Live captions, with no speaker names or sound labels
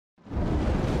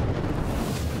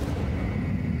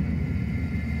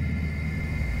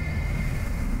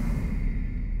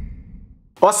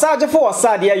Osaje for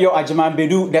Osadia yo Ajiman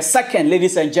Bedu the second,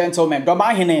 ladies and gentlemen.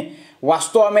 Dormaahene was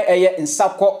storming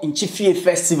Nsawkaw Nkyifie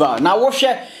festival. Now washe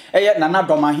Nana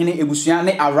Dormaahene ebusua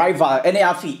ne arrival ene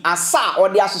afi asa or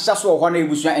the asosha so ho na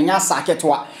ebusua enya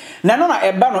saketwa. Nano na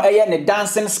eba no ne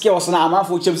dancing skills na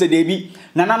amafo chem se debi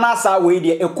nana na asa we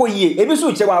de ekoyie ebi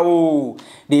so chewa o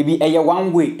debi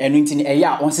one way enu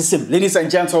ntini on system. Ladies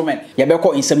and gentlemen,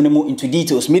 yebeko insem mu into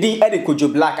details. Midi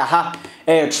Kojo Black aha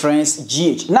trends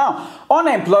GH. Now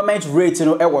unemployment rate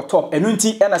top enu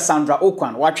nti ena Sandra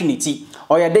Okwan watwiniti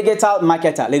oya digital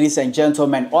marketer. Ladies and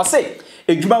gentlemen, or say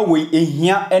edwuma we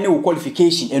ehia ene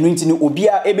qualification enu nti no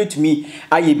obia ebetumi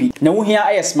ayebi na wo hia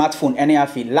aye smartphone ene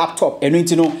afi laptop enu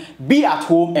nti no be at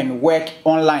home and work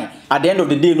online. At the end of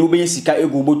the day no be sika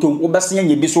egu botom obesenya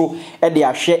nyebi so e de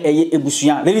ahwe eye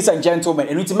ebusua. Ladies and gentlemen,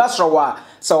 enu nti masrawa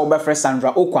sa obefre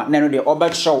Sandra Okwan na no de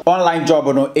obetshow online job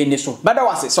no eni so bada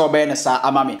wase sa obe ne sa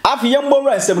amame afi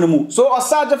yemmowura nsem no mu. So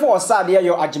osaje for osade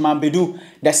yo Ajiman Bedu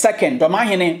the second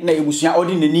Dormaahene na ebusua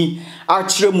odi nani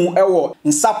akire mu ewo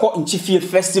Nsawkaw Nkyifie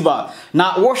festival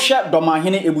na wo hwe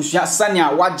Dormaahene ebusua sania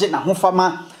waje na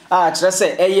hofama kire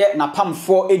se eye na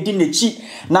pamfo edi nechi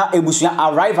na ebusua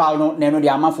arrival no na no de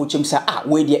amafo chem se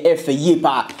we de efe yie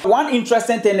pa. One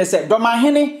interesting thing is say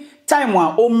Dormaahene time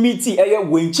wa o meeti eye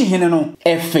wenchi hene no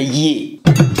efe yie.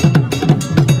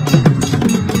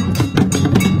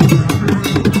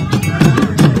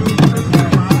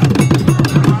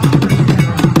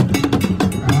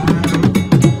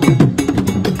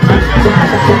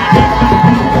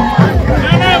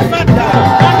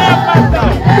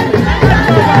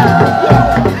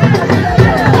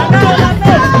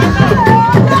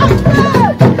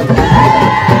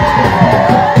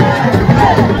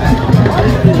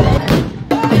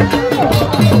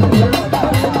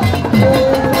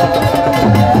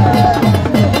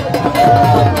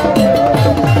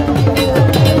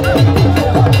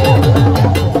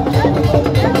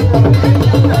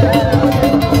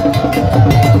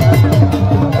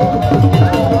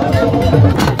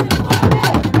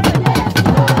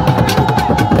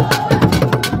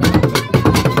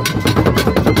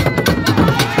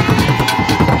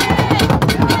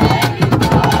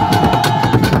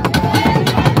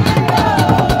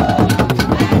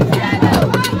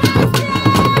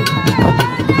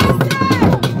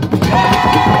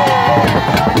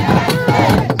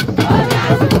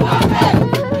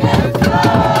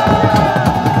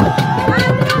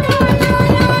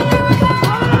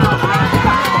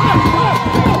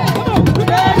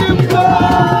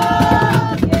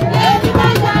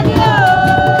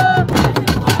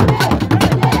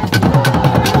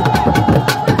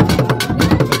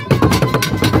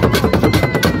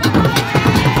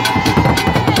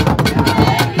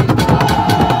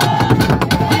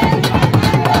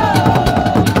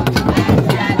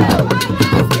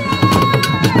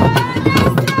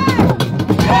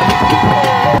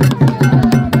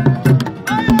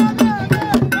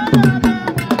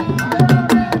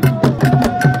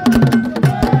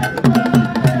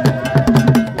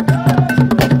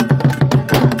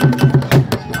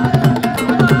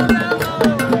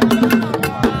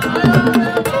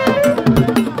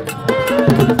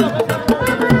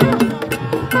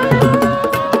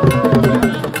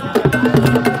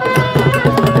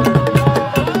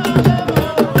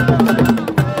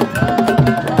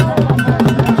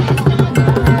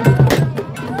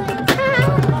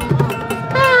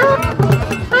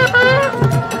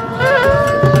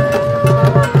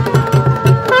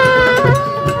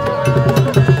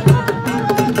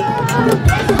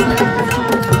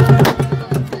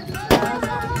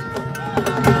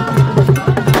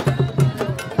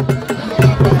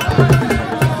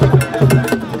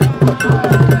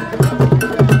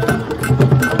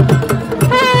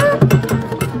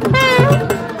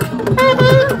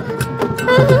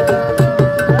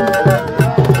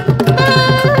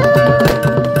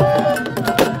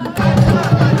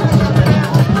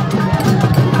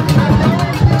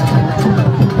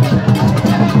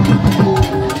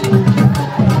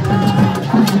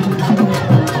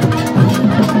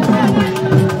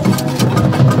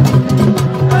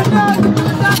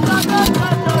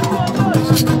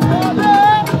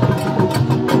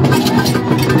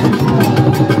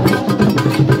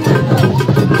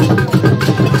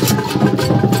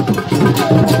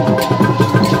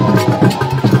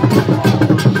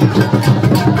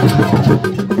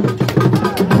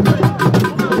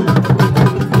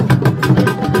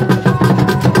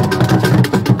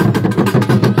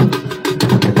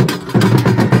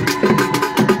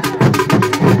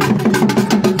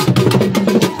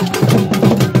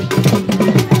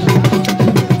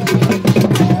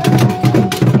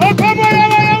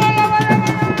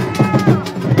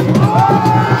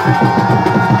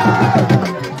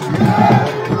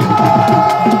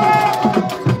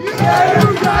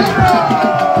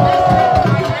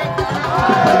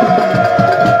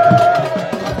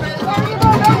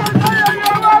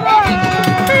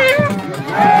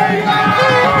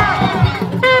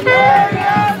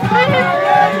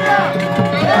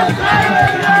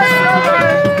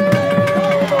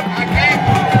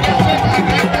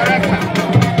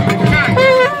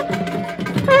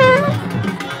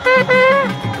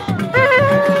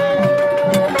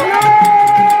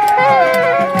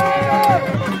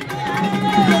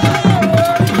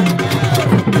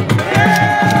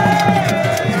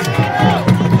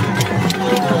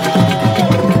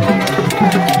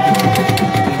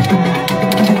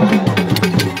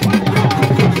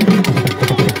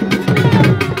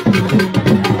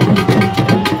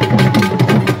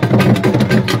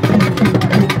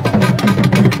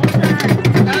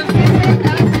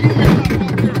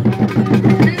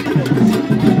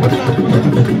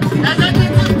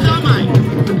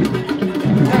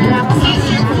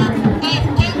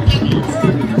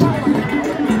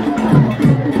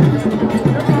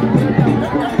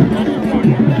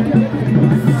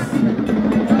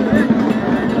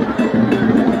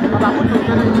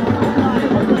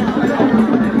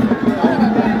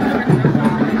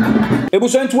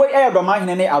 Ebusuan tuwe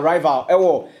Dormaahene ne arrival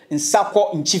ewo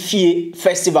Nsawkaw Nkyifie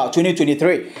Festival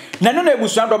 2023. Na no na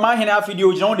ebusuan Dormaahene afidi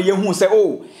ogina won de yehu se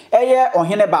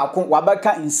ohene baako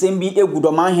wabaka nsem bi egu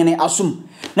Dormaahene asum.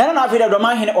 Na no na afidi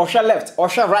Dormaahene ohwe left,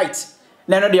 ohwe right.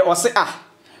 Na no de ose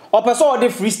opeso de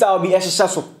freestyle bi ehyehyɛ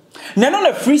so. Na no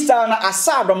na freestyle na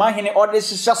asa Dormaahene ode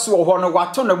hyehyɛ so wo no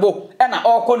wato ne bo na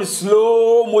okɔ no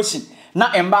slow motion.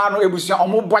 Na emba no ebusuan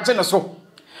omo boje ne so.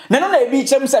 Na no na ebi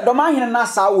chem se Dormaahene na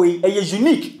sa we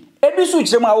unique. Ebi su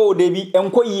chem a wo de bi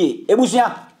enko yie.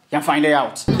 Ebusuan can find it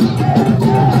out.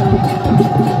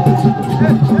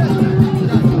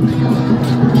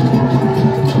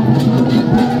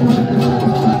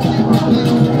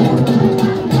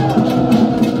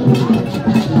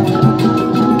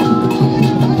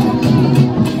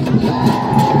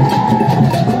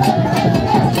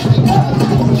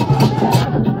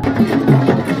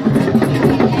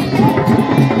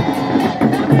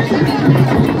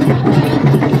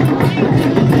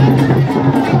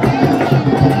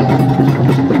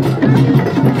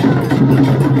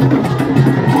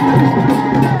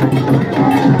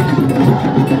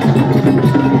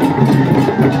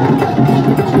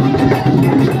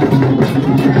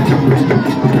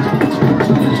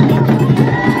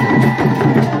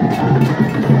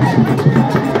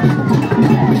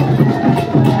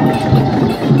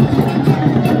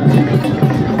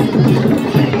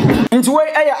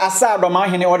 Asa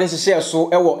Dormaahene ode hyehyɛ so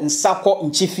ewo Nsawkaw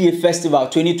Nkyifie Festival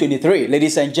 2023.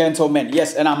 Ladies and gentlemen,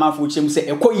 yes, and I'm afo chem say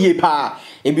ekoyie pa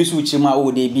ebi su chem a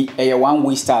wo de bi one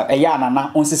way style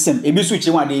anana onsesem ebi su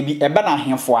chem a de bi ebe na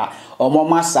ahemfo a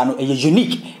omomasa no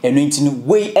unique eno ntini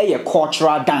way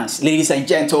cultural dance. Ladies and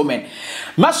gentlemen,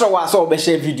 master wa so be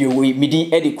share video we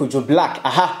midi Eddie Kojo Black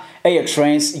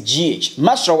trends GH.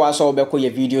 Master wa so be ko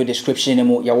your video description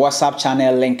mu your WhatsApp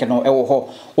channel link no ewo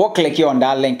ho. Wo click on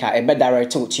that link e be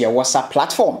direct to your WhatsApp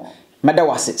platform. Meda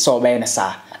wase so be na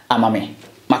sa amame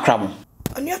makramo.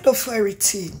 Ani ato fairy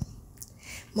tea.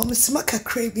 Mama sima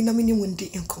kakra bi na mini wundi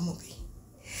enkomo bi.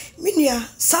 Minia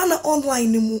sana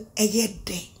online mu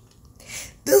eyede.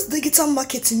 This digital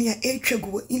marketing ya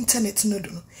etwego internet no do.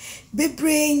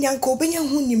 Bebre nyanko benya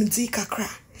hu nimdi kakra.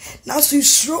 Now so you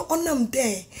throw on them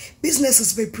there.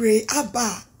 Businesses bebre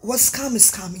aba was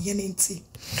scam yenenti.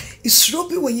 Isro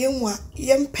bi we yenwa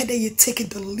yempede ye take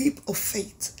the leap of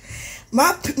faith.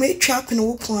 Map may trap in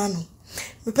a plano.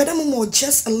 Me peda more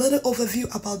just a little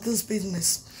overview about this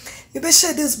business. Maybe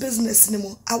share this business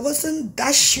anymore. I wasn't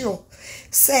that sure.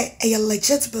 Say a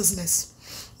legit business.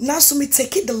 Now so me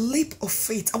take it the leap of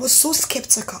faith. I was so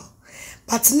skeptical.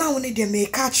 But now when they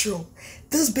make catro,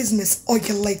 this business or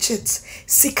you legit.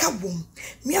 Sika boom.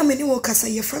 Me a many workers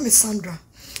say from Sandra.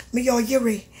 Me your yere.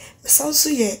 Me sound so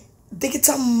ye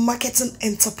digital marketing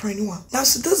entrepreneur. Now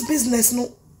so this business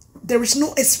no there is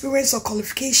no experience or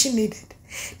qualification needed.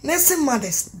 Nursing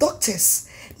mothers, doctors,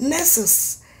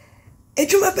 nurses.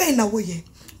 Ejuma be na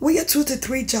we 2 to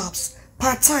 3 jobs,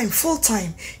 part-time,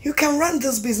 full-time. You can run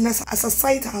this business as a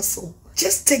side hustle.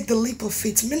 Just take the leap of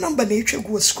faith. My number na you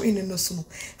go screen in no so.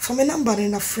 For my number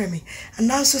na frame me. And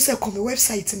now so say come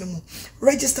website no mo.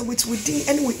 Register with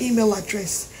any email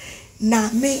address. Na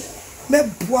me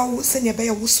boa wo senya be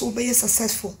wo so be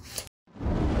successful.